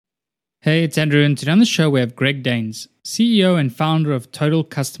Hey, it's Andrew, and today on the show we have Greg Danes, CEO and founder of Total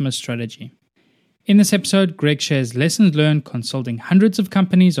Customer Strategy. In this episode, Greg shares lessons learned consulting hundreds of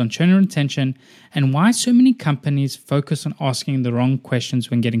companies on churn and retention and why so many companies focus on asking the wrong questions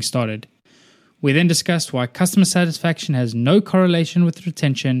when getting started. We then discussed why customer satisfaction has no correlation with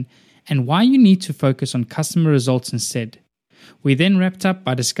retention and why you need to focus on customer results instead. We then wrapped up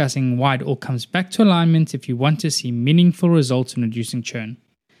by discussing why it all comes back to alignment if you want to see meaningful results in reducing churn.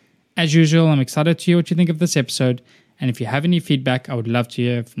 As usual, I'm excited to hear what you think of this episode, and if you have any feedback, I would love to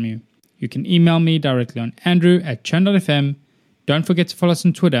hear from you. You can email me directly on andrew@churn.fm. Don't forget to follow us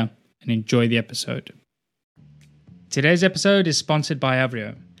on Twitter, and enjoy the episode. Today's episode is sponsored by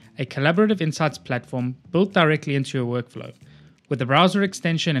Avrio, a collaborative insights platform built directly into your workflow. With a browser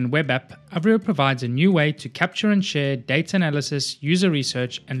extension and web app, Avrio provides a new way to capture and share data analysis, user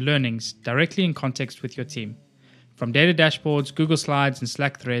research, and learnings directly in context with your team. From data dashboards, Google Slides, and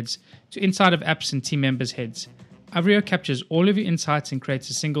Slack threads to inside of apps and team members' heads, Avrio captures all of your insights and creates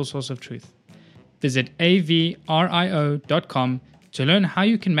a single source of truth. Visit avrio.com to learn how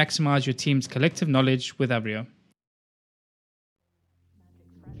you can maximize your team's collective knowledge with Avrio.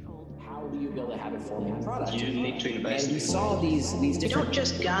 How do you build a habit-forming product? You need to invest. And we saw these different... You don't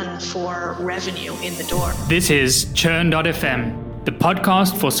just gun for revenue in the door. This is Churn.fm, the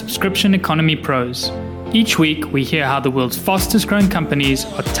podcast for subscription economy pros. Each week, we hear how the world's fastest growing companies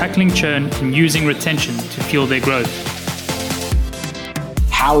are tackling churn and using retention to fuel their growth.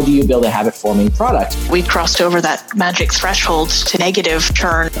 How do you build a habit-forming product? We crossed over that magic threshold to negative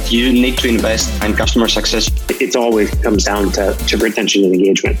churn. You need to invest in customer success. It always comes down to retention and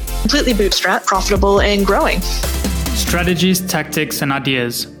engagement. Completely bootstrapped, profitable, and growing. Strategies, tactics, and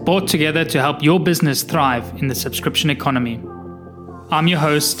ideas brought together to help your business thrive in the subscription economy. I'm your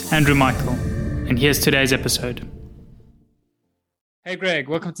host, Andrew Michael, and here's today's episode. Hey, Greg,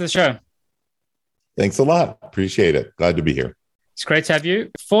 welcome to the show. Thanks a lot. Appreciate it. Glad to be here. It's great to have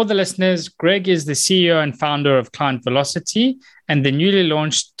you. For the listeners, Greg is the CEO and founder of Client Velocity and the newly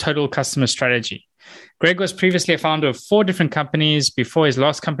launched Total Customer Strategy. Greg was previously a founder of 4 different companies before his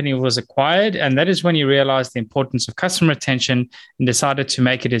last company was acquired, and that is when he realized the importance of customer retention and decided to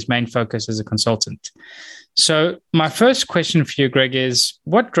make it his main focus as a consultant. So my first question for you, Greg, is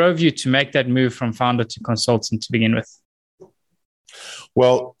what drove you to make that move from founder to consultant to begin with?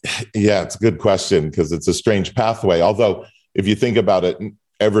 Well, yeah, it's a good question because it's a strange pathway. Although if you think about it,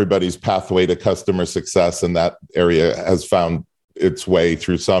 everybody's pathway to customer success in that area has found its way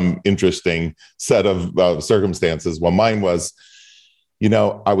through some interesting set of circumstances. Well, mine was,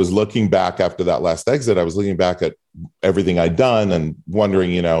 I was looking back after that last exit, I was looking back at everything I'd done and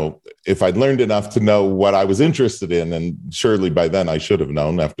wondering, if I'd learned enough to know what I was interested in. And surely by then I should have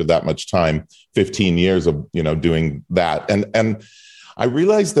known after that much time, 15 years of, doing that. And I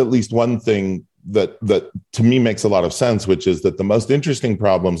realized at least one thing that to me makes a lot of sense, which is that the most interesting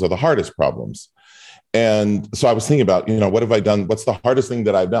problems are the hardest problems. And so I was thinking about, what have I done? What's the hardest thing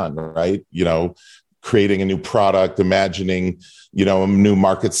that I've done, right? Creating a new product, imagining, a new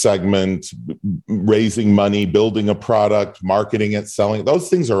market segment, raising money, building a product, marketing it, selling it. Those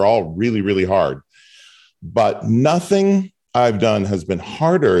things are all really, really hard. But nothing I've done has been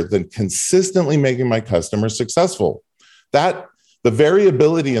harder than consistently making my customers successful. The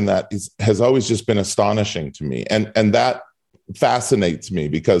variability in that has always just been astonishing to me. And that fascinates me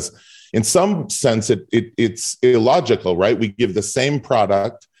because in some sense, it's illogical, right? We give the same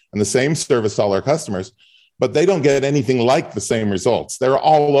product and the same service to all our customers, but they don't get anything like the same results. They're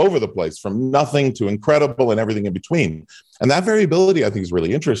all over the place, from nothing to incredible and everything in between. And that variability, I think, is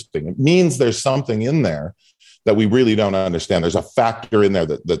really interesting. It means there's something in there that we really don't understand. There's a factor in there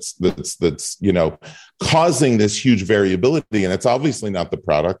that's causing this huge variability, and it's obviously not the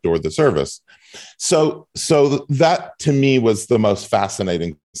product or the service. So that to me was the most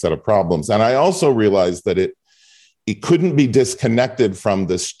fascinating set of problems. And I also realized that it couldn't be disconnected from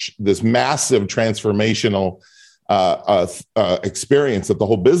this massive transformational experience that the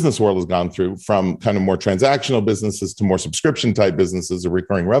whole business world has gone through, from kind of more transactional businesses to more subscription type businesses or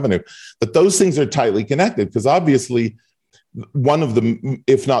recurring revenue, that those things are tightly connected because obviously one of the,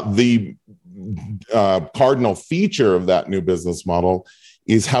 if not the cardinal feature of that new business model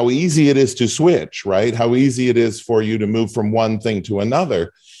is how easy it is to switch, right? How easy it is for you to move from one thing to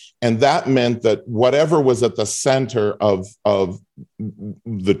another. And that meant that whatever was at the center of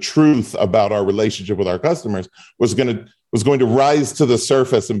the truth about our relationship with our customers was going to rise to the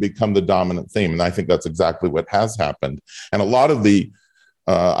surface and become the dominant theme. And I think that's exactly what has happened. And a lot of the,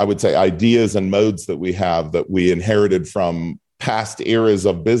 I would say, ideas and modes that we have that we inherited from past eras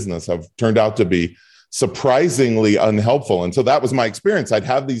of business have turned out to be surprisingly unhelpful. And so that was my experience. I'd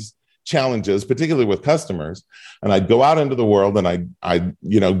have these challenges, particularly with customers. And I'd go out into the world and I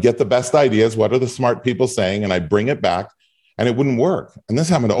get the best ideas. What are the smart people saying? And I bring it back and it wouldn't work. And this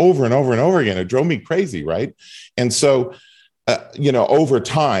happened over and over and over again. It drove me crazy, right? And so, over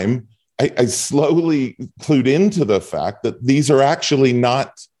time, I slowly clued into the fact that these are actually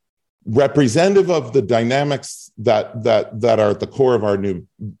not representative of the dynamics that are at the core of our new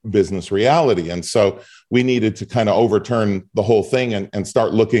business reality. And so we needed to kind of overturn the whole thing and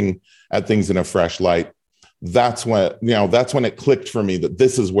start looking at things in a fresh light. That's when it clicked for me that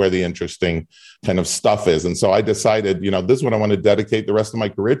this is where the interesting kind of stuff is. And so I decided, this is what I want to dedicate the rest of my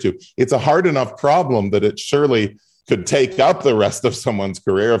career to. It's a hard enough problem that it surely could take up the rest of someone's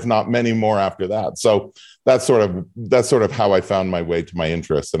career, if not many more after that. So that's sort of how I found my way to my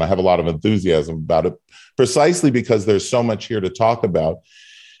interest. And I have a lot of enthusiasm about it, precisely because there's so much here to talk about.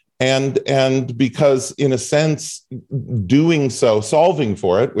 And because, in a sense, doing so, solving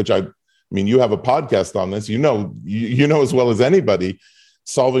for it, which I mean, you have a podcast on this, you know as well as anybody,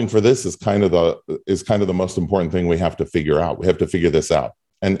 solving for this is kind of the most important thing we have to figure out. We have to figure this out.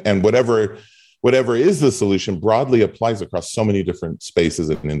 And whatever is the solution broadly applies across so many different spaces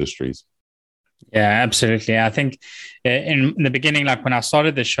and industries. Yeah, absolutely. I think in the beginning, like when I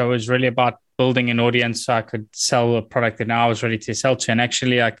started the show, it was really about building an audience so I could sell a product that now I was ready to sell to. And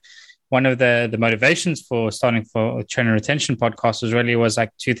actually, like one of the motivations for starting for Churn and Retention podcast was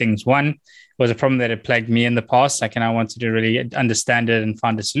like two things. One was a problem that had plagued me in the past, like, and I wanted to really understand it and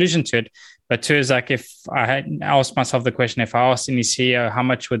find a solution to it. But two is like, if I had asked myself the question, if I asked any CEO how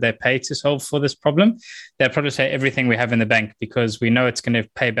much would they pay to solve for this problem, they'd probably say everything we have in the bank, because we know it's going to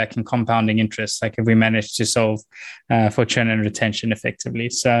pay back in compounding interest, like if we manage to solve for churn and retention effectively.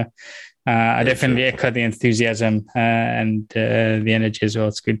 So I definitely echo the enthusiasm and the energy as well.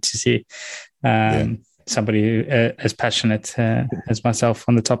 It's good to see somebody as passionate as myself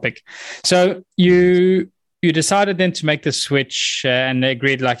on the topic. So you decided then to make the switch and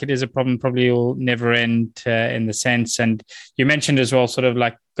agreed like it is a problem probably will never end in the sense. And you mentioned as well, sort of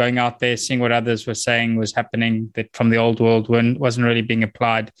like going out there, seeing what others were saying was happening that from the old world wasn't really being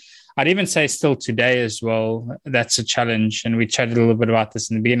applied. I'd even say still today as well, that's a challenge. And we chatted a little bit about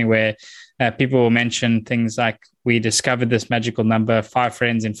this in the beginning, where people will mention things like, we discovered this magical number, 5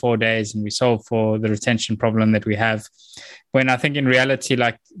 friends in 4 days, and we solved for the retention problem that we have. When I think in reality,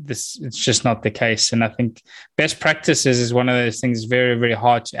 like this, it's just not the case. And I think best practices is one of those things very, very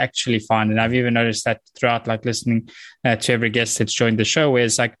hard to actually find. And I've even noticed that throughout, like listening to every guest that's joined the show, where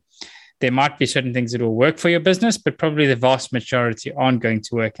it's like, there might be certain things that will work for your business, but probably the vast majority aren't going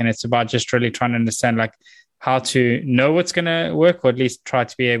to work. And it's about just really trying to understand like how to know what's going to work, or at least try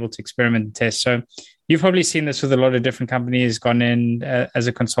to be able to experiment and test. So you've probably seen this with a lot of different companies, gone in as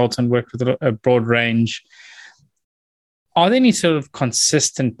a consultant, worked with a broad range. Are there any sort of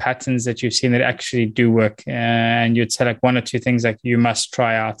consistent patterns that you've seen that actually do work? And you'd say like 1 or 2 things like you must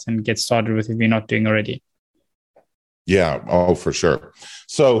try out and get started with if you're not doing already? Yeah, for sure.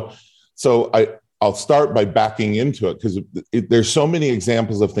 So I'll start by backing into it, because there's so many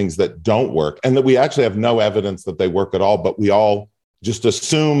examples of things that don't work and that we actually have no evidence that they work at all, but we all just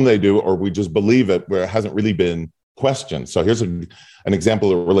assume they do, or we just believe it where it hasn't really been questioned. So here's an example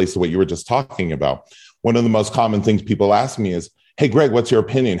that relates to what you were just talking about. One of the most common things people ask me is, hey, Greg, what's your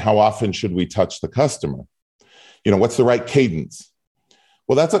opinion? How often should we touch the customer? What's the right cadence?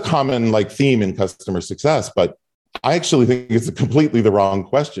 Well, that's a common like theme in customer success, but I actually think it's completely the wrong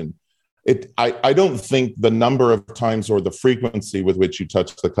question. I don't think the number of times or the frequency with which you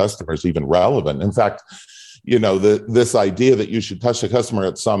touch the customer is even relevant. In fact, this idea that you should touch the customer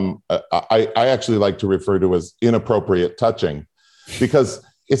at some, I actually like to refer to as inappropriate touching, because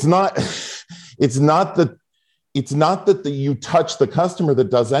it's not that you touch the customer that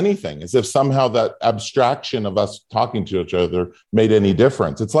does anything, as if somehow that abstraction of us talking to each other made any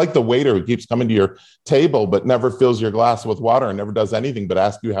difference. It's like the waiter who keeps coming to your table but never fills your glass with water and never does anything but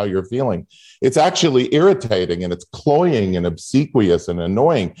ask you how you're feeling. It's actually irritating, and it's cloying and obsequious and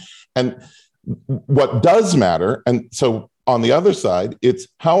annoying. And what does matter, and so on the other side, it's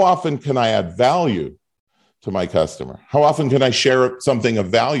how often can I add value to my customer? How often can I share something of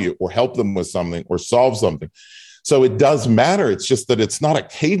value or help them with something or solve something? So it does matter. It's just that it's not a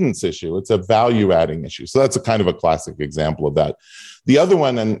cadence issue. It's a value adding issue. So that's a kind of a classic example of that. The other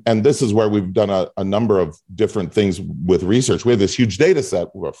one, and this is where we've done a number of different things with research. We have this huge data set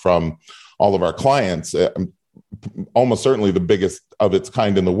from all of our clients, almost certainly the biggest of its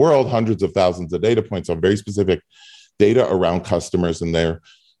kind in the world, hundreds of thousands of data points on very specific data around customers and their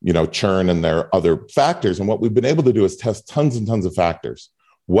churn and their other factors. And what we've been able to do is test tons and tons of factors.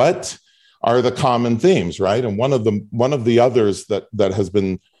 What are the common themes, right? And one of the others that has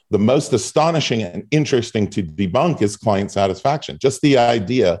been the most astonishing and interesting to debunk is client satisfaction. Just the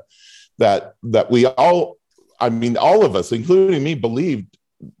idea that we all, I mean, all of us, including me, believed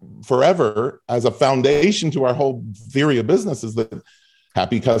forever as a foundation to our whole theory of business is that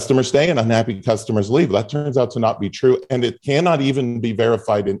happy customers stay and unhappy customers leave. That turns out to not be true. And it cannot even be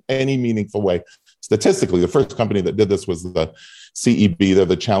verified in any meaningful way. Statistically, the first company that did this was the CEB. They're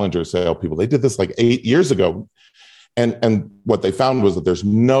the Challenger salespeople. They did this like 8 years ago. And what they found was that there's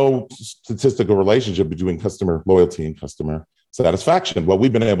no statistical relationship between customer loyalty and customer satisfaction. Well,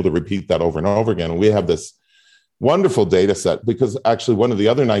 we've been able to repeat that over and over again. And we have this wonderful data set because actually one of the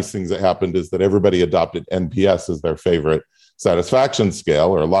other nice things that happened is that everybody adopted NPS as their favorite satisfaction scale,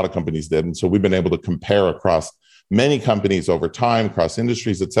 or a lot of companies did. And so we've been able to compare across many companies over time, across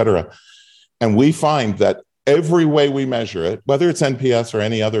industries, et cetera. And we find that every way we measure it, whether it's NPS or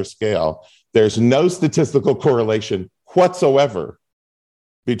any other scale, there's no statistical correlation whatsoever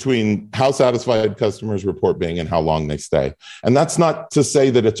between how satisfied customers report being and how long they stay. And that's not to say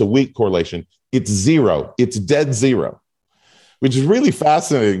that it's a weak correlation. It's zero. It's dead zero, which is really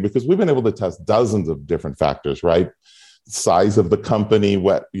fascinating because we've been able to test dozens of different factors, right? Size of the company,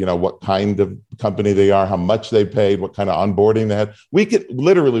 what kind of company they are, how much they paid, what kind of onboarding they had. We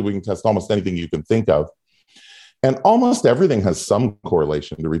can test almost anything you can think of. And almost everything has some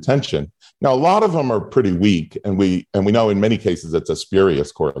correlation to retention. Now, a lot of them are pretty weak, and we know in many cases it's a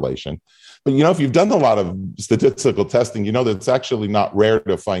spurious correlation. But if you've done a lot of statistical testing, you know that it's actually not rare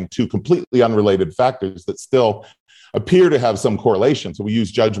to find two completely unrelated factors that still appear to have some correlation. So we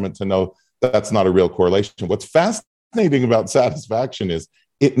use judgment to know that that's not a real correlation. What's fascinating about satisfaction is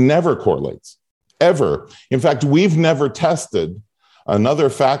it never correlates, ever. In fact, we've never tested another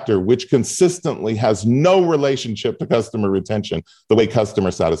factor which consistently has no relationship to customer retention the way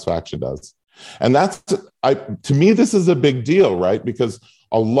customer satisfaction does. And to me, this is a big deal, right? Because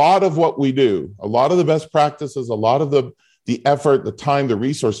a lot of what we do, a lot of the best practices, a lot of the effort, the time, the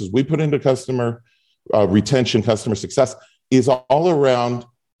resources we put into customer retention, customer success is all around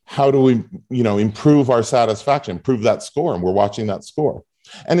how do we, improve our satisfaction, improve that score. And we're watching that score.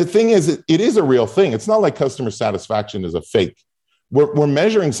 And the thing is, it is a real thing. It's not like customer satisfaction is a fake. We're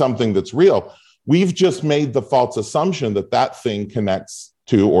measuring something that's real. We've just made the false assumption that that thing connects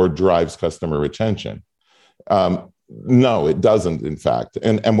to or drives customer retention. No, it doesn't, in fact.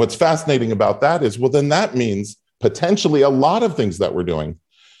 And what's fascinating about that is, well, then that means potentially a lot of things that we're doing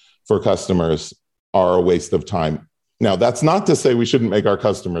for customers are a waste of time. Now, that's not to say we shouldn't make our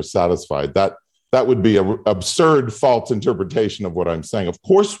customers satisfied. That would be an absurd, false interpretation of what I'm saying. Of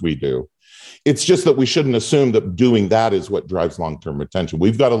course we do. It's just that we shouldn't assume that doing that is what drives long-term retention.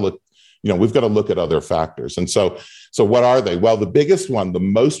 We've got to look at other factors. And so what are they? Well, the biggest one, the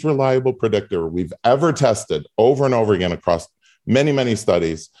most reliable predictor we've ever tested over and over again across many, many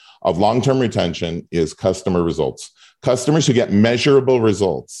studies of long-term retention is customer results. Customers who get measurable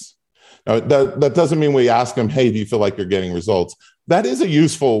results. Now, that doesn't mean we ask them, hey, do you feel like you're getting results? That is a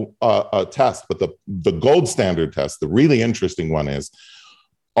useful test, but the gold standard test, the really interesting one is,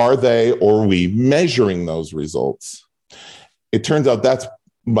 are they or are we measuring those results? It turns out that's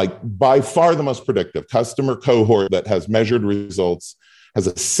like by far the most predictive. Customer cohort that has measured results has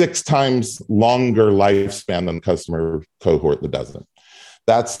a 6 times longer lifespan than customer cohort that doesn't.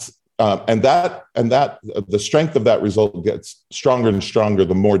 That's and the strength of that result gets stronger and stronger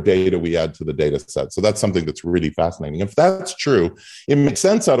the more data we add to the data set. So that's something that's really fascinating. If that's true, it makes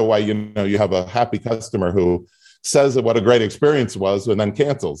sense out of why you have a happy customer who says what a great experience was and then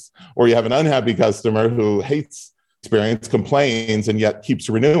cancels, or you have an unhappy customer who hates experience, complains, and yet keeps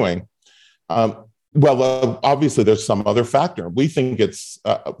renewing. Obviously there's some other factor. We think it's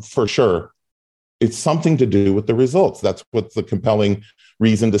for sure, it's something to do with the results. That's what's the compelling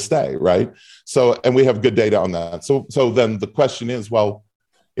reason to stay, right? So, and we have good data on that. So then the question is, well,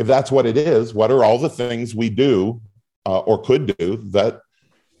 if that's what it is, what are all the things we do or could do that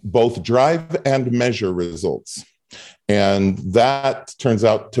both drive and measure results? And that turns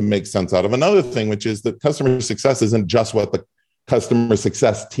out to make sense out of another thing, which is that customer success isn't just what the customer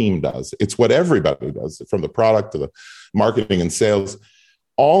success team does. It's what everybody does, from the product to the marketing and sales.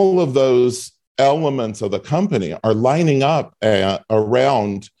 All of those elements of the company are lining up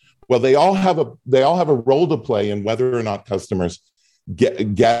around, well, they all have a role to play in whether or not customers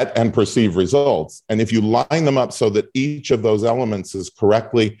get and perceive results. And if you line them up so that each of those elements is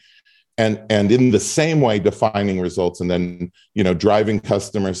correctly and in the same way defining results, and then driving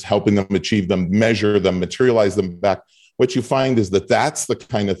customers, helping them achieve them, measure them, materialize them back, what you find is that that's the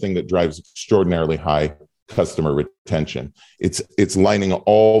kind of thing that drives extraordinarily high customer retention. It's lining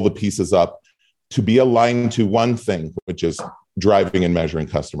all the pieces up to be aligned to one thing, which is driving and measuring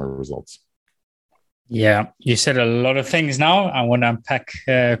customer results. Yeah, you said a lot of things now. I want to unpack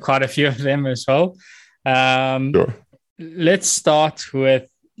quite a few of them as well. Sure. Let's start with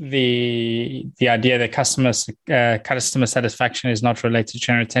the idea that customer satisfaction is not related to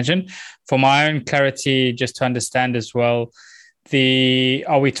churn retention. For my own clarity, just to understand as well,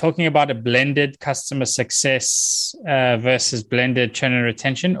 are we talking about a blended customer success versus blended churn and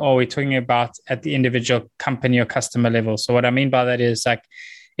retention, or are we talking about at the individual company or customer level? So what I mean by that is, like,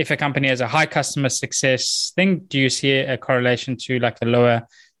 if a company has a high customer success thing, do you see a correlation to like a lower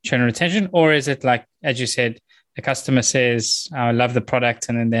churn and retention? Or is it like, as you said, the customer says, I love the product,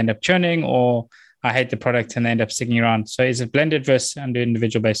 and then they end up churning, or I hate the product and they end up sticking around? So is it blended versus on an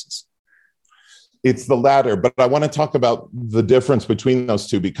individual basis? It's the latter, but I want to talk about the difference between those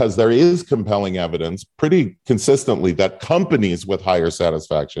two, because there is compelling evidence pretty consistently that companies with higher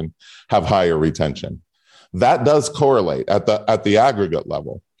satisfaction have higher retention. That does correlate at the aggregate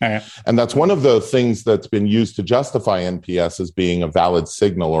level. Right. And that's one of the things that's been used to justify NPS as being a valid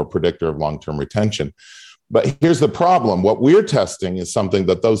signal or predictor of long-term retention. But here's the problem. What we're testing is something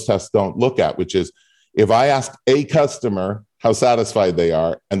that those tests don't look at, which is if I ask a customer how satisfied they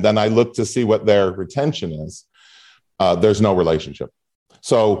are, and then I look to see what their retention is, there's no relationship.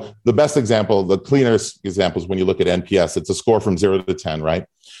 So the best example, the cleanest example is when you look at NPS, it's a score from 0 to 10, right?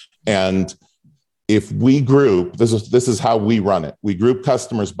 And if we group, this is how we run it. We group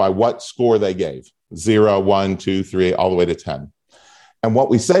customers by what score they gave, 0, 1, 2, 3, all the way to 10. And what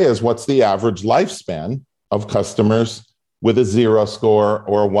we say is, what's the average lifespan of customers with a 0 score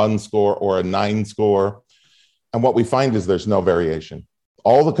or a 1 score or a 9 score? And what we find is there's no variation.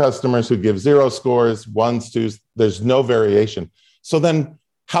 All the customers who give 0 scores, 1s, 2s, there's no variation. So then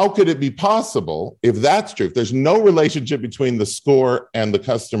how could it be possible, if that's true, if there's no relationship between the score and the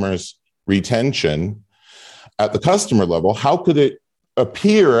customer's retention at the customer level, how could it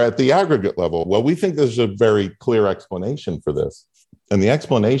appear at the aggregate level? Well, we think there's a very clear explanation for this. And the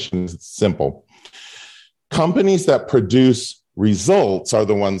explanation is simple. Companies that produce results are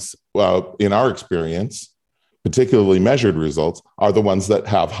the ones, in our experience, particularly measured results, are the ones that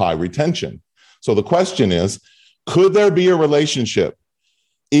have high retention. So the question is, could there be a relationship?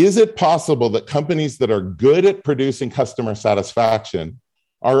 Is it possible that companies that are good at producing customer satisfaction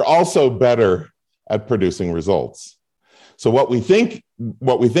are also better at producing results? So what we think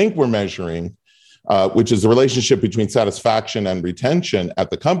we're measuring, which is the relationship between satisfaction and retention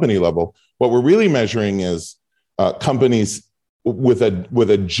at the company level, what we're really measuring is companies with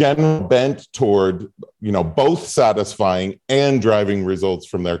a general bent toward, both satisfying and driving results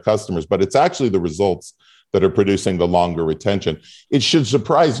from their customers. But it's actually the results that are producing the longer retention. It should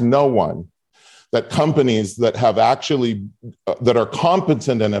surprise no one that companies that have actually that are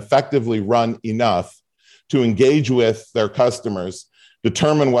competent and effectively run enough to engage with their customers,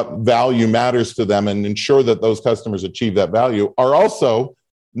 determine what value matters to them, and ensure that those customers achieve that value, are also,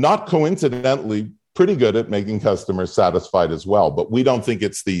 not coincidentally, pretty good at making customers satisfied as well. But we don't think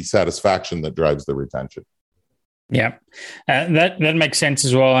it's the satisfaction that drives the retention. Yeah, that makes sense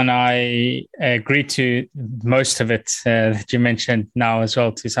as well. And I agree to most of it that you mentioned now as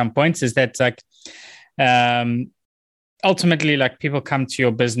well, to some points, is that like ultimately, like, people come to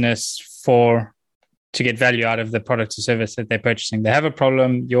your business to get value out of the product or service that they're purchasing. They have a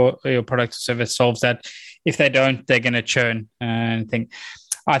problem, your product or service solves that. If they don't, they're going to churn and think.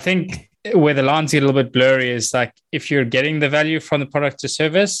 I think where the lines get a little bit blurry is like, if you're getting the value from the product or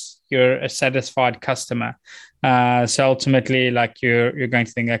service, you're a satisfied customer. So ultimately, like, you're going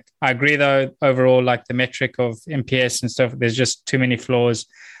to think, like, I agree though, overall, like the metric of NPS and stuff, there's just too many flaws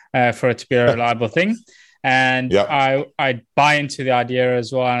for it to be a reliable thing. And yep. I buy into the idea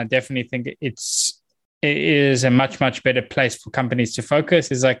as well. And I definitely think it is a much, much better place for companies to focus,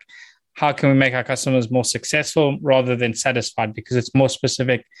 is like, how can we make our customers more successful rather than satisfied? Because it's more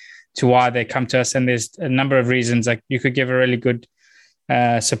specific to why they come to us. And there's a number of reasons. Like, you could give a really good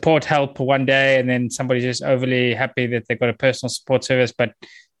support help one day, and then somebody's just overly happy that they've got a personal support service, but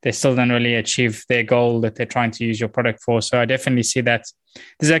they still don't really achieve their goal that they're trying to use your product for. So I definitely see that.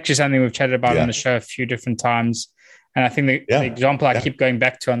 This is actually something we've chatted about on the show a few different times. And I think the example I keep going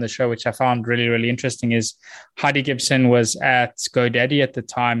back to on the show, which I found really, really interesting, is Heidi Gibson was at GoDaddy at the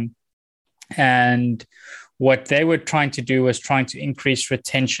time. And what they were trying to do was trying to increase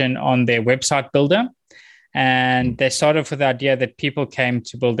retention on their website builder. And they started with the idea that people came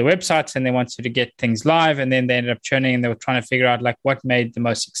to build their websites and they wanted to get things live. And then they ended up churning, and they were trying to figure out like what made the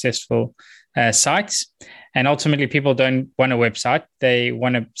most successful sites. And ultimately, people don't want a website. They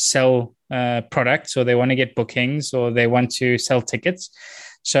want to sell products, or they want to get bookings, or they want to sell tickets.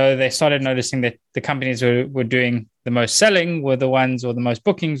 So they started noticing that the companies were doing the most selling were the ones, or the most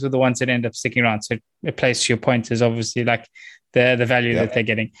bookings were the ones that end up sticking around. So it plays to your point is obviously like the value that they're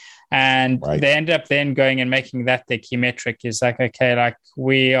getting. And they ended up then going and making that their key metric is like, okay, like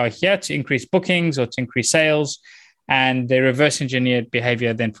we are here to increase bookings or to increase sales. And they reverse engineered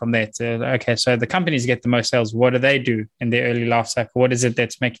behavior then from there to, okay, so the companies get the most sales. What do they do in their early life cycle? What is it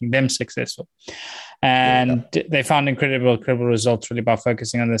that's making them successful? And they found incredible results really by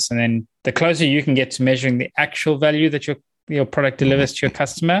focusing on this. And then the closer you can get to measuring the actual value that your product delivers to your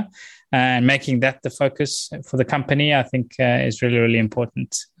customer and making that the focus for the company, I think is really, really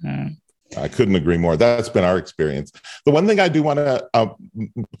important. I couldn't agree more. That's been our experience. The one thing I do want to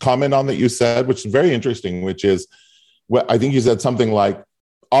comment on that you said, which is very interesting, which is, well, I think you said something like,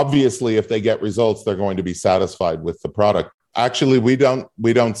 obviously, if they get results, they're going to be satisfied with the product. Actually, we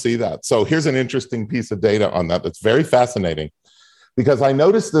don't see that. So here's an interesting piece of data on that that's very fascinating, because I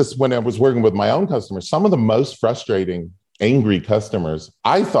noticed this when I was working with my own customers. Some of the most frustrating, angry customers,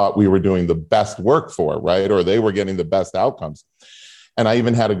 I thought we were doing the best work for, right? Or they were getting the best outcomes. And I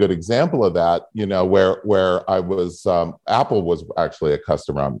even had a good example of that, you know, where I was, Apple was actually a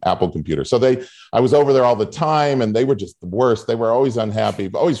customer on Apple Computer. So I was over there all the time, and they were just the worst. They were always unhappy,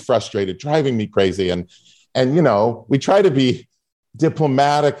 always frustrated, driving me crazy. And you know, we try to be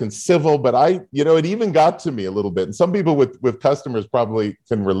diplomatic and civil, but it even got to me a little bit. And some people with customers probably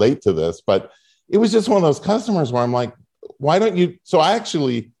can relate to this, but it was just one of those customers where I'm like, why don't you? So I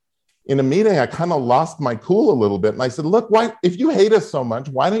actually, in a meeting, I kind of lost my cool a little bit. And I said, look, if you hate us so much,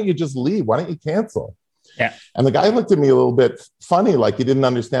 why don't you just leave? Why don't you cancel? Yeah. And the guy looked at me a little bit funny, like he didn't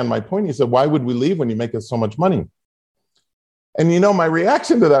understand my point. He said, why would we leave when you make us so much money? And, you know, my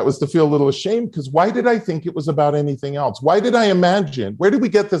reaction to that was to feel a little ashamed, because why did I think it was about anything else? Why did I imagine, where did we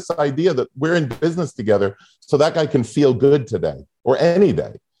get this idea that we're in business together so that guy can feel good today or any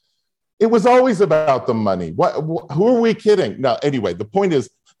day? It was always about the money. Who are we kidding? No, anyway, the point is,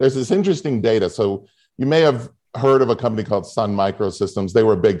 there's this interesting data. So you may have heard of a company called Sun Microsystems. They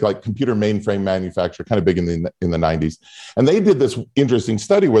were a big computer mainframe manufacturer, kind of big in the 90s. And they did this interesting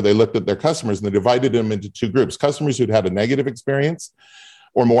study where they looked at their customers and they divided them into two groups: customers who'd had a negative experience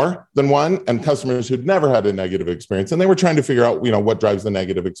or more than one, and customers who'd never had a negative experience. And they were trying to figure out, you know, what drives the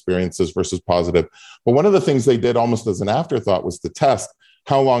negative experiences versus positive. But one of the things they did almost as an afterthought was to test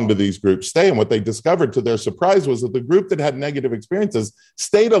how long do these groups stay? And what they discovered, to their surprise, was that the group that had negative experiences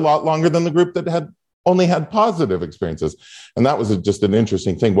stayed a lot longer than the group that had only had positive experiences. And that was just an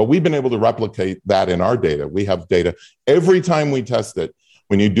interesting thing. Well, we've been able to replicate that in our data. We have data every time we test it.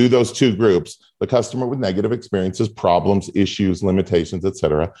 When you do those two groups, the customer with negative experiences, problems, issues, limitations, et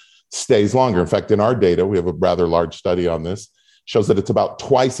cetera, stays longer. In fact, in our data, we have a rather large study on this, shows that it's about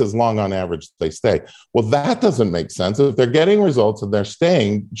twice as long on average they stay. Well, that doesn't make sense. If they're getting results and they're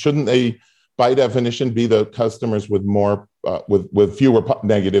staying, shouldn't they, by definition, be the customers with more, with fewer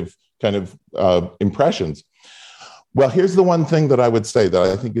negative kind of impressions? Well, here's the one thing that I would say that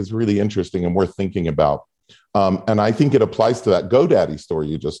I think is really interesting and worth thinking about. And I think it applies to that GoDaddy story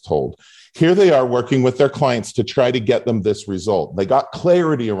you just told. Here they are working with their clients to try to get them this result. They got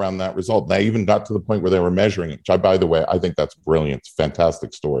clarity around that result. They even got to the point where they were measuring it, which, by the way, I think that's brilliant.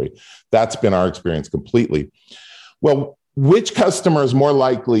 Fantastic story. That's been our experience completely. Well, which customer is more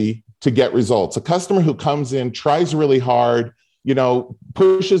likely to get results? A customer who comes in, tries really hard, you know,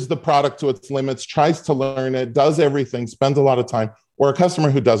 pushes the product to its limits, tries to learn it, does everything, spends a lot of time, or a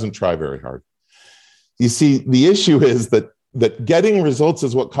customer who doesn't try very hard? You see, the issue is that getting results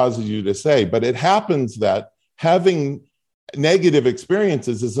is what causes you to say, but it happens that having negative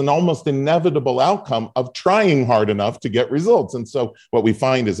experiences is an almost inevitable outcome of trying hard enough to get results. And so what we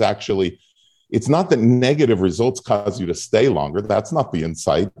find is actually, it's not that negative results cause you to stay longer. That's not the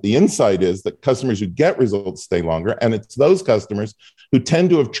insight. The insight is that customers who get results stay longer, and it's those customers who tend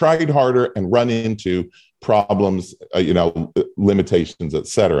to have tried harder and run into problems, limitations, et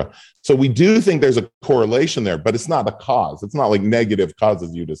cetera. So we do think there's a correlation there, but it's not a cause. It's not like negative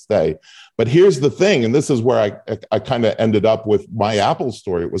causes you to stay. But here's the thing, and this is where I kind of ended up with my Apple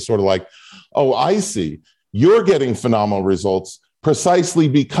story. It was sort of like, oh, I see. You're getting phenomenal results precisely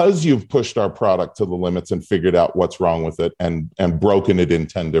because you've pushed our product to the limits and figured out what's wrong with it and broken it in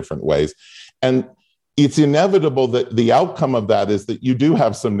 10 different ways. And it's inevitable that the outcome of that is that you do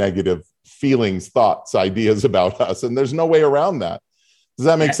have some negative feelings, thoughts, ideas about us, and there's no way around that. Does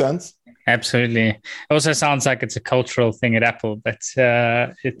that make sense? Absolutely. It also sounds like it's a cultural thing at Apple, but it's...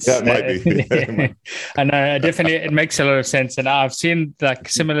 Yeah, it might be. I know, definitely, it makes a lot of sense. And I've seen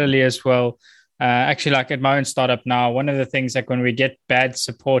similarly as well, actually at my own startup now, one of the things when we get bad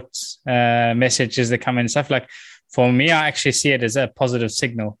support messages that come in, stuff like For me, I actually see it as a positive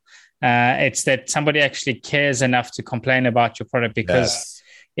signal. It's that somebody actually cares enough to complain about your product, because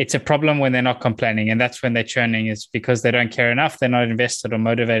it's a problem when they're not complaining. And that's when they're churning, is because they don't care enough. They're not invested or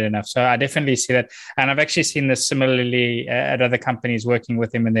motivated enough. So I definitely see that. And I've actually seen this similarly at other companies, working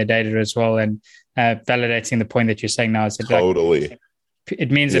with them in their data as well, and validating the point that you're saying now. Is that totally.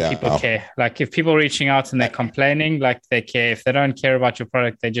 It means that people care. Like, if people are reaching out and they're complaining, like, they care. If they don't care about your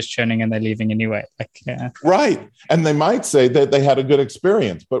product, they're just churning and they're leaving anyway. Right. And they might say that they had a good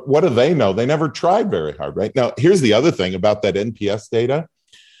experience, but what do they know? They never tried very hard, right? Now, here's the other thing about that NPS data.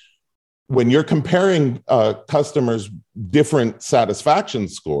 When you're comparing customers' different satisfaction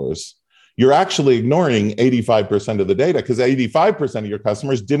scores, you're actually ignoring 85% of the data, because 85% of your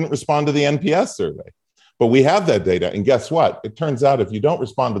customers didn't respond to the NPS survey. But we have that data. And guess what? It turns out if you don't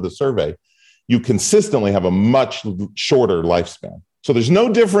respond to the survey, you consistently have a much shorter lifespan. So there's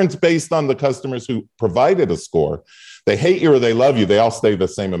no difference based on the customers who provided a score. They hate you or they love you. They all stay the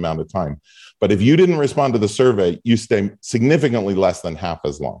same amount of time. But if you didn't respond to the survey, you stay significantly less than half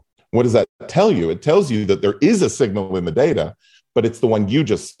as long. What does that tell you? It tells you that there is a signal in the data, but it's the one you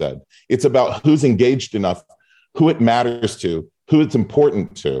just said. It's about who's engaged enough, who it matters to, who it's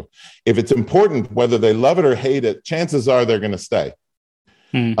important to. If it's important, whether they love it or hate it, chances are they're going to stay.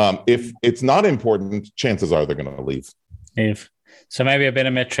 If it's not important, chances are they're going to leave. So maybe a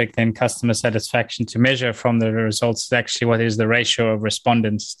better metric than customer satisfaction to measure from the results is actually what is the ratio of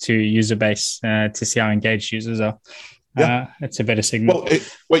respondents to user base, to see how engaged users are. It's a better signal. Well,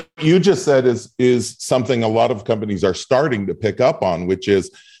 what you just said is something a lot of companies are starting to pick up on, which is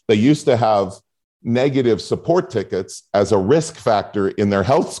they used to have negative support tickets as a risk factor in their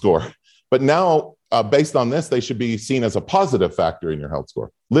health score. But now, based on this, they should be seen as a positive factor in your health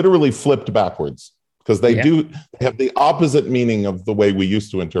score, literally flipped backwards, because they do have the opposite meaning of the way we used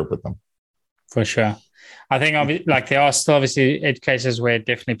to interpret them. For sure. I think like there are still obviously edge cases where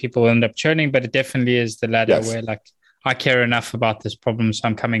definitely people end up churning, but it definitely is the latter where like, I care enough about this problem, so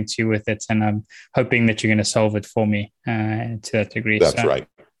I'm coming to you with it, and I'm hoping that you're going to solve it for me to that degree. That's right.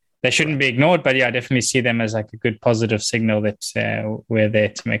 They shouldn't be ignored, but I definitely see them as like a good positive signal that we're there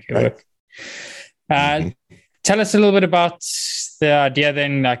to make it work. Tell us a little bit about the idea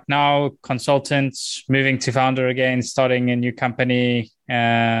then, like now consultants moving to founder again, starting a new company.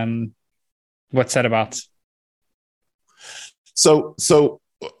 What's that about? So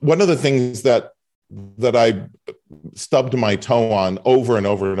one of the things that I stubbed my toe on over and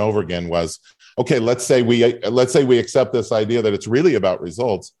over and over again was, okay, let's say we accept this idea that it's really about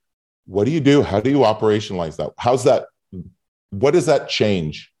results. What do you do? How do you operationalize that? What does that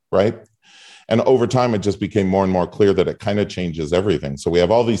change, right? And over time, it just became more and more clear that it kind of changes everything. So we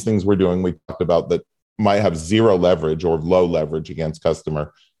have all these things we're doing, we talked about, that might have zero leverage or low leverage against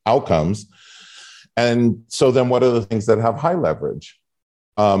customer outcomes. And so then what are the things that have high leverage?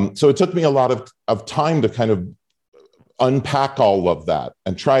 So it took me a lot of time to kind of unpack all of that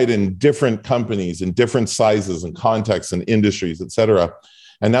and try it in different companies, in different sizes and contexts and industries, et cetera.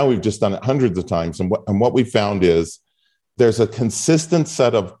 And now we've just done it hundreds of times. And what we found is there's a consistent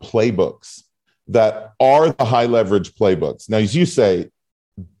set of playbooks that are the high leverage playbooks. Now, as you say,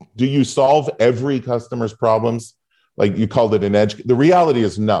 do you solve every customer's problems? Like you called it an edge. The reality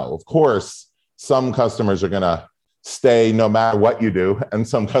is no. Of course, some customers are going to stay no matter what you do, and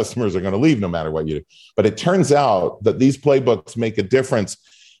some customers are going to leave no matter what you do. But it turns out that these playbooks make a difference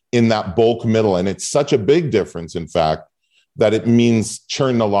in that bulk middle. And it's such a big difference, in fact, that it means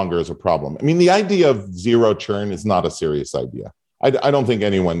churn no longer is a problem. I mean, the idea of zero churn is not a serious idea. I don't think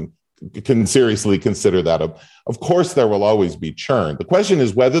anyone can seriously consider that. Of course, there will always be churn. The question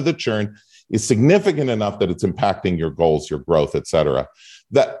is whether the churn is significant enough that it's impacting your goals, your growth, et cetera.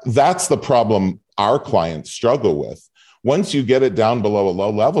 That's the problem our clients struggle with. Once you get it down below a low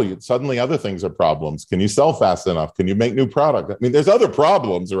level, suddenly other things are problems. Can you sell fast enough? Can you make new product? I mean, there's other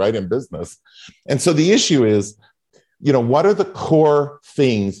problems, right, in business. And so the issue is, what are the core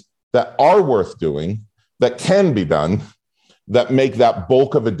things that are worth doing, that can be done, that make that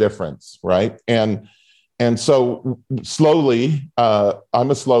bulk of a difference, right? And so slowly,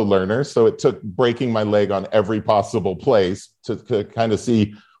 I'm a slow learner, so it took breaking my leg on every possible place to kind of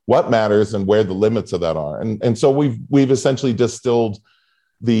see what matters and where the limits of that are. And so we've essentially distilled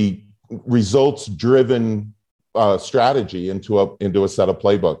the results-driven strategy into a set of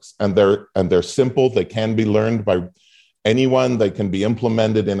playbooks, and they're simple. They can be learned by anyone. They can be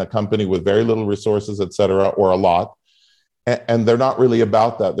implemented in a company with very little resources, et cetera, or a lot. And they're not really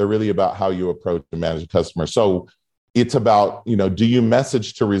about that. They're really about how you approach and manage a customer. So it's about, do you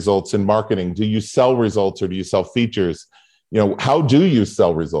message to results in marketing? Do you sell results or do you sell features? how do you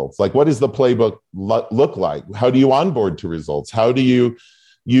sell results? Like, what does the playbook look like? How do you onboard to results? How do you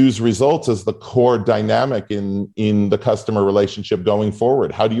use results as the core dynamic in the customer relationship going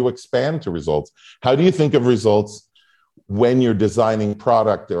forward? How do you expand to results? How do you think of results when you're designing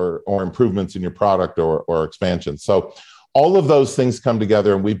product or improvements in your product or expansion? So all of those things come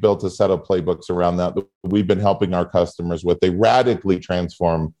together, and we've built a set of playbooks around that we've been helping our customers with. They radically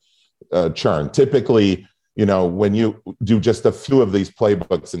transform churn. Typically, when you do just a few of these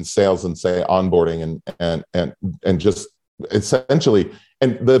playbooks in sales and say onboarding and just essentially,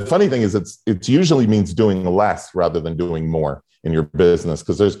 and the funny thing is it usually means doing less rather than doing more in your business,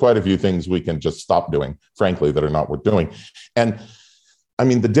 because there's quite a few things we can just stop doing, frankly, that are not worth doing. And I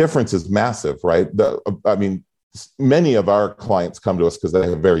mean, the difference is massive, right? Many of our clients come to us because they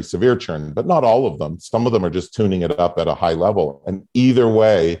have very severe churn, but not all of them. Some of them are just tuning it up at a high level. And either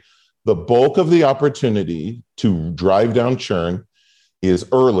way, the bulk of the opportunity to drive down churn is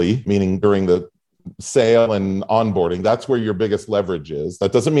early, meaning during the sale and onboarding. That's where your biggest leverage is.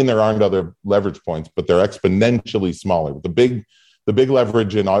 That doesn't mean there aren't other leverage points, but they're exponentially smaller. The big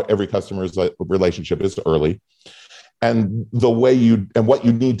leverage in every customer's relationship is early. And what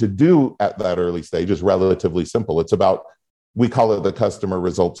you need to do at that early stage is relatively simple. It's about, we call it the customer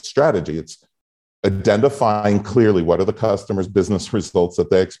results strategy. It's identifying clearly what are the customer's business results that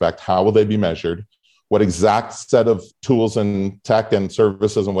they expect, how will they be measured, what exact set of tools and tech and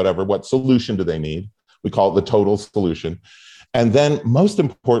services and whatever, what solution do they need? We call it the total solution. And then most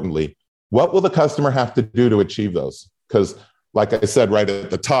importantly, what will the customer have to do to achieve those? Because like I said right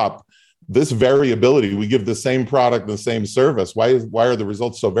at the top, this variability, we give the same product, the same service. Why are the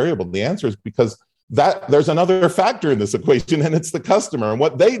results so variable? The answer is because there's another factor in this equation, and it's the customer and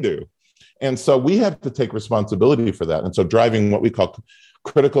what they do. And so we have to take responsibility for that. And so driving what we call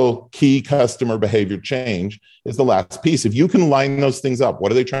critical key customer behavior change is the last piece. If you can line those things up,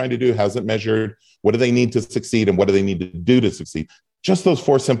 what are they trying to do? How's it measured? What do they need to succeed? And what do they need to do to succeed? Just those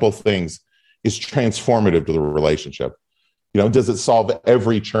four simple things is transformative to the relationship. Does it solve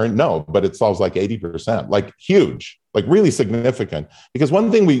every churn? No, but it solves like 80%, like huge, like really significant. Because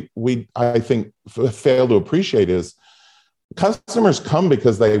one thing we I think fail to appreciate is customers come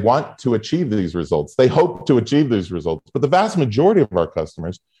because they want to achieve these results. They hope to achieve these results, but the vast majority of our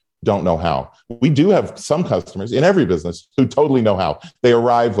customers don't know how. We do have some customers in every business who totally know how. They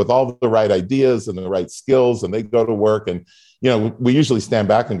arrive with all the right ideas and the right skills, and they go to work, and we usually stand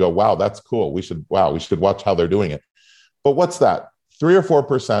back and go, wow, that's cool. We should watch how they're doing it. But what's that? 3 or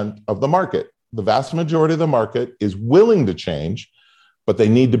 4% of the market. The vast majority of the market is willing to change, but they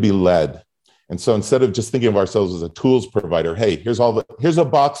need to be led. And so instead of just thinking of ourselves as a tools provider, hey, here's a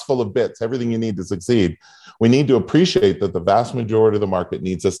box full of bits, everything you need to succeed, we need to appreciate that the vast majority of the market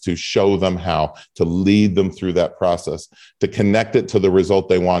needs us to show them how, to lead them through that process, to connect it to the result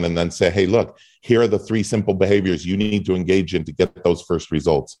they want, and then say, hey, look, here are the 3 simple behaviors you need to engage in to get those first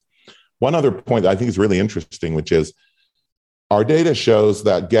results. One other point that I think is really interesting, which is our data shows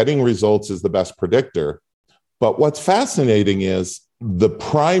that getting results is the best predictor. But what's fascinating is the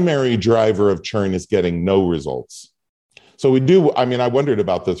primary driver of churn is getting no results. So I wondered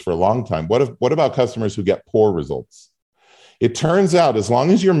about this for a long time. What about customers who get poor results? It turns out as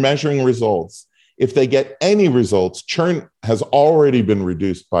long as you're measuring results, if they get any results, churn has already been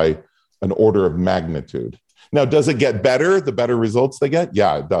reduced by an order of magnitude. Now, does it get better, the better results they get?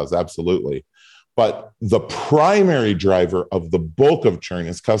 Yeah, it does, absolutely. But the primary driver of the bulk of churn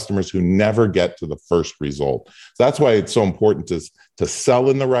is customers who never get to the first result. So that's why it's so important to sell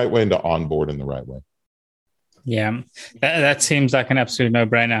in the right way and to onboard in the right way. Yeah, that seems like an absolute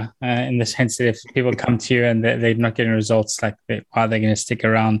no-brainer in the sense that if people come to you and they're not getting results, like why are they going to stick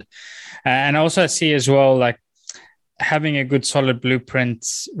around? And also I see as well, like having a good solid blueprint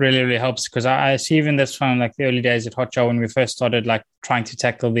really, really helps, because I see even this from like the early days at Hotjar when we first started like trying to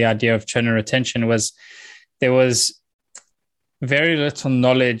tackle the idea of churn and retention there was very little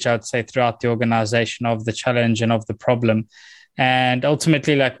knowledge, I'd say, throughout the organization of the challenge and of the problem. And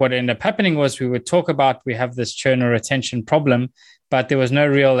ultimately, like what ended up happening was we would talk about, we have this churn or retention problem, but there was no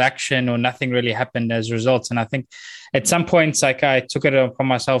real action or nothing really happened as a result. And I think at some points, like I took it upon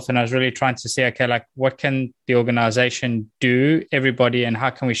myself and I was really trying to say, okay, like what can the organization do, everybody, and how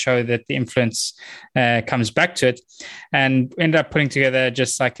can we show that the influence comes back to it? And ended up putting together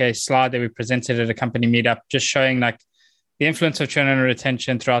just like a slide that we presented at a company meetup, just showing like the influence of churn and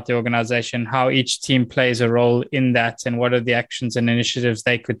retention throughout the organization, how each team plays a role in that, and what are the actions and initiatives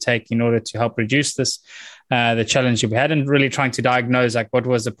they could take in order to help reduce this, the challenge that we had, and really trying to diagnose like what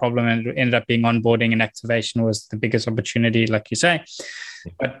was the problem, and it ended up being onboarding and activation was the biggest opportunity, like you say.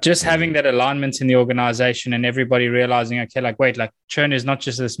 But just having that alignment in the organization and everybody realizing, okay, like, wait, like churn is not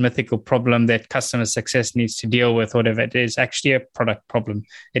just this mythical problem that customer success needs to deal with, or whatever. It is actually a product problem.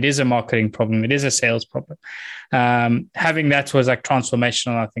 It is a marketing problem. It is a sales problem. Having that was like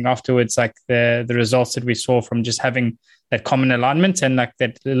transformational. I think afterwards, like the results that we saw from just having that common alignment and like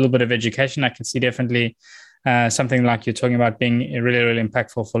that little bit of education, I can see definitely something like you're talking about being really, really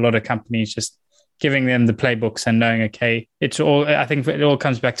impactful for a lot of companies, just giving them the playbooks and knowing, okay, I think it all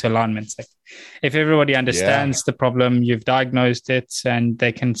comes back to alignment. Like if everybody understands the problem, you've diagnosed it, and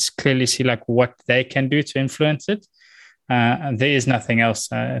they can clearly see like what they can do to influence it. And there is nothing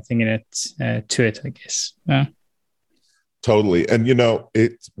else, I think, in it to it, I guess. Totally. And,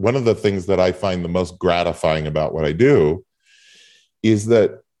 it's one of the things that I find the most gratifying about what I do is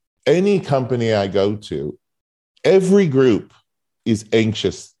that any company I go to, every group is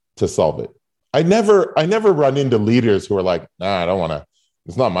anxious to solve it. I never run into leaders who are like, I don't want to,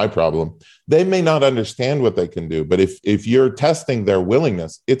 it's not my problem. They may not understand what they can do, but if you're testing their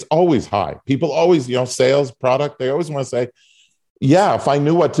willingness, it's always high. People always, sales, product, they always want to say, yeah, if I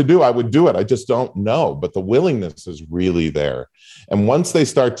knew what to do, I would do it. I just don't know. But the willingness is really there. And once they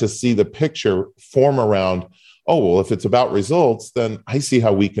start to see the picture form around, oh, well, if it's about results, then I see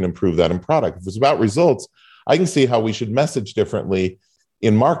how we can improve that in product. If it's about results, I can see how we should message differently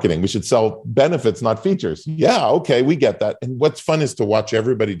in marketing. We should sell benefits, not features. Yeah, okay, we get that. And what's fun is to watch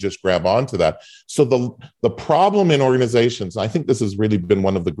everybody just grab onto that. So the problem in organizations, I think this has really been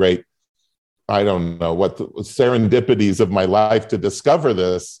one of the great, I don't know what the serendipities of my life to discover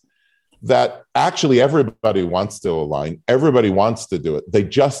this, that actually everybody wants to align. Everybody wants to do it. They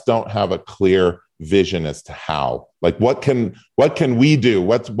just don't have a clear vision as to how. Like, what can we do?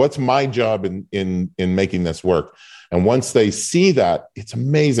 What's my job in making this work? And once they see that, it's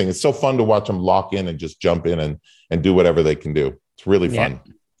amazing. It's so fun to watch them lock in and just jump in and do whatever they can do. It's really fun.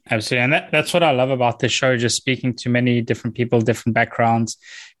 Yeah, absolutely. And that's what I love about this show, just speaking to many different people, different backgrounds,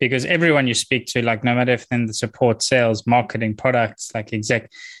 because everyone you speak to, like no matter if in the support, sales, marketing, products, like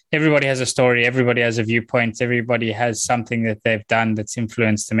everybody has a story, everybody has a viewpoint, everybody has something that they've done that's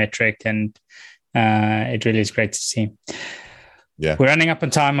influenced the metric. And it really is great to see. Yeah. We're running up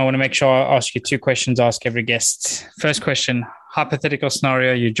on time. I want to make sure I ask you 2 questions, ask every guest. First question, hypothetical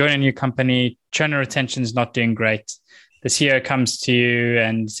scenario, you join a new company, churn and retention is not doing great. The CEO comes to you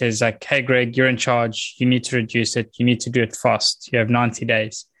and says like, hey, Greg, you're in charge. You need to reduce it. You need to do it fast. You have 90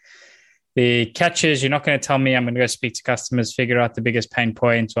 days. The catch is you're not going to tell me I'm going to go speak to customers, figure out the biggest pain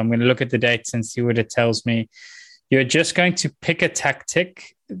points, or I'm going to look at the dates and see what it tells me. You're just going to pick a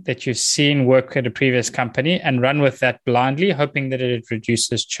tactic that you've seen work at a previous company and run with that blindly, hoping that it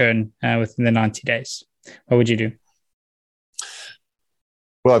reduces churn within the 90 days. What would you do?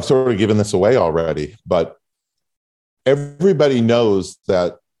 Well, I've sort of given this away already, but everybody knows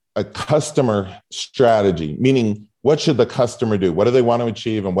that a customer strategy, meaning what should the customer do? What do they want to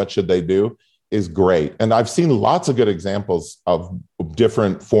achieve and what should they do, is great. And I've seen lots of good examples of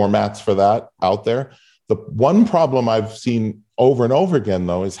different formats for that out there. The one problem I've seen over and over again,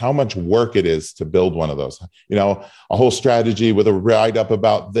 though, is how much work it is to build one of those. A whole strategy with a write-up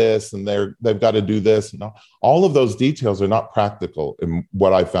about this, and they've got to do this. All of those details are not practical. And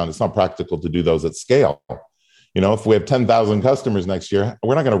what I found, it's not practical to do those at scale. If we have 10,000 customers next year,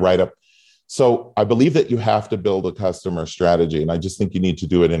 we're not going to write up. So I believe that you have to build a customer strategy, and I just think you need to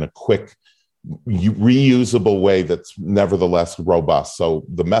do it in a quick, reusable way that's nevertheless robust. So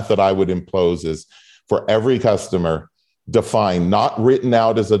the method I would impose is, for every customer, define, not written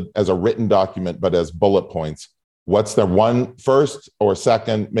out as a written document, but as bullet points. What's their first or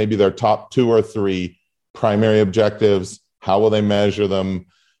second, maybe their top 2 or 3 primary objectives? How will they measure them?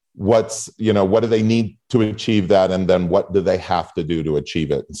 What do they need to achieve that? And then what do they have to do to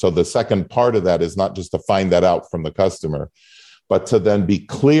achieve it? So the second part of that is not just to find that out from the customer, but to then be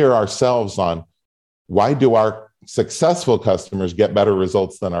clear ourselves on, why do our successful customers get better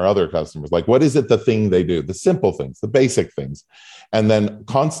results than our other customers? Like, what is it, the thing they do, the simple things, the basic things, and then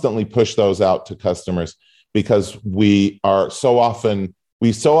constantly push those out to customers, because we so often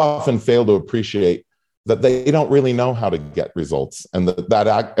fail to appreciate that they don't really know how to get results. And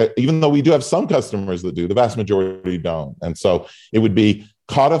that even though we do have some customers that do, the vast majority don't. And so it would be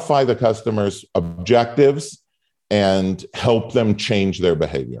codify the customer's objectives and help them change their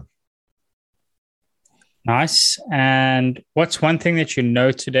behavior. Nice. And what's one thing that you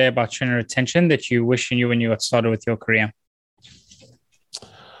know today about churn and retention that you wish you knew when you got started with your career?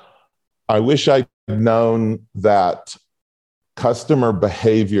 I wish I'd known that customer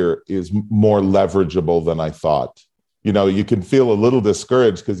behavior is more leverageable than I thought. You can feel a little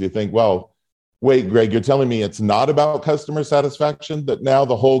discouraged because you think, well, Wait, Greg, you're telling me it's not about customer satisfaction, that now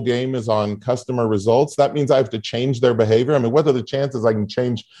the whole game is on customer results? That means I have to change their behavior? I mean, what are the chances I can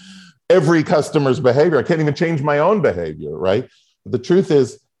change every customer's behavior? I can't even change my own behavior, right? But the truth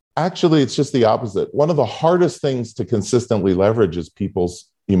is, actually, it's just the opposite. One of the hardest things to consistently leverage is people's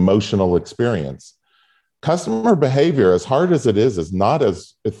emotional experience. Customer behavior, as hard as it is not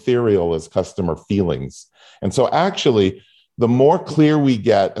as ethereal as customer feelings. And so actually, the more clear we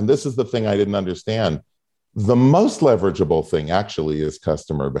get, and this is the thing I didn't understand, the most leverageable thing actually is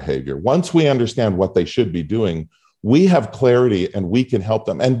customer behavior. Once we understand what they should be doing, we have clarity and we can help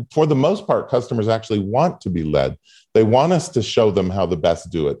them. And for the most part, customers actually want to be led. They want us to show them how the best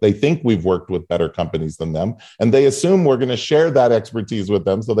do it. They think we've worked with better companies than them, and they assume we're going to share that expertise with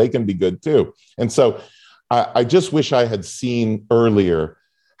them so they can be good too. And so I just wish I had seen earlier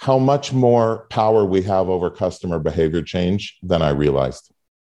how much more power we have over customer behavior change than I realized.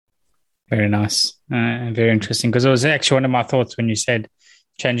 Very nice. Very interesting. Because it was actually one of my thoughts when you said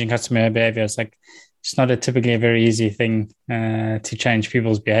changing customer behavior. It's like, it's not typically a very easy thing to change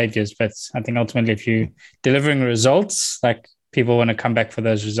people's behaviors. But I think ultimately, if you're delivering results, like, people want to come back for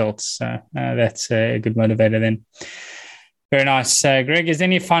those results. So that's a good motivator then. Very nice. Greg, is there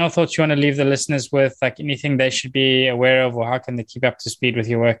any final thoughts you want to leave the listeners with, like anything they should be aware of, or how can they keep up to speed with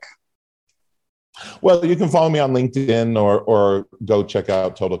your work? Well, you can follow me on LinkedIn or go check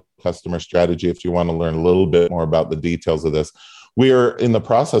out Total Customer Strategy if you want to learn a little bit more about the details of this. We are in the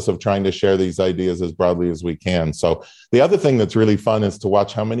process of trying to share these ideas as broadly as we can. So the other thing that's really fun is to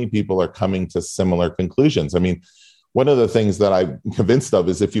watch how many people are coming to similar conclusions. I mean, one of the things that I'm convinced of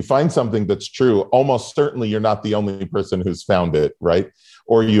is if you find something that's true, almost certainly you're not the only person who's found it, right?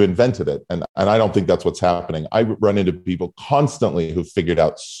 Or you invented it. And I don't think that's what's happening. I run into people constantly who've figured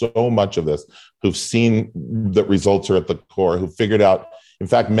out so much of this, who've seen that results are at the core, who figured out, in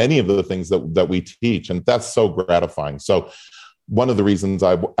fact, many of the things that we teach. And that's so gratifying. So one of the reasons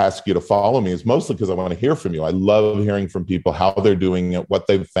I ask you to follow me is mostly because I want to hear from you. I love hearing from people, how they're doing it, what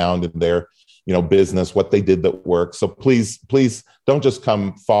they've found in their business, what they did that worked. So please don't just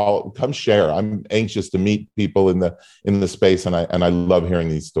come share. I'm anxious to meet people in the space, and I love hearing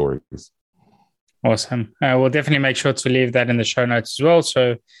these stories. Awesome. We'll definitely make sure to leave that in the show notes as well.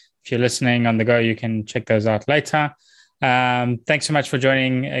 So if you're listening on the go, you can check those out later. Thanks so much for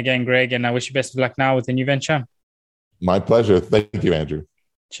joining again, Greg, and I wish you best of luck now with the new venture. My pleasure. Thank you, Andrew.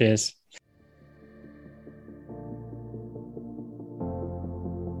 Cheers.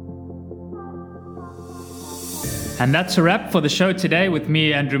 And that's a wrap for the show today with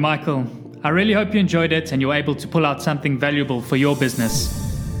me, Andrew Michael. I really hope you enjoyed it and you're able to pull out something valuable for your business.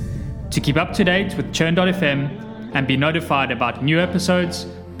 To keep up to date with Churn.fm and be notified about new episodes,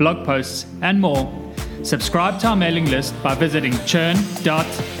 blog posts, and more, subscribe to our mailing list by visiting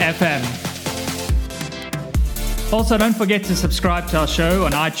Churn.fm. Also, don't forget to subscribe to our show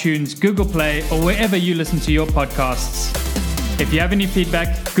on iTunes, Google Play, or wherever you listen to your podcasts. If you have any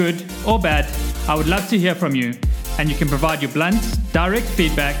feedback, good or bad, I would love to hear from you. And you can provide your blunt, direct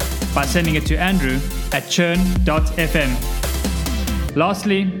feedback by sending it to andrew@churn.fm.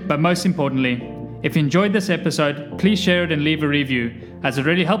 Lastly, but most importantly, if you enjoyed this episode, please share it and leave a review, as it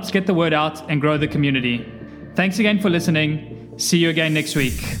really helps get the word out and grow the community. Thanks again for listening. See you again next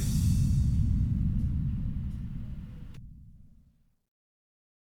week.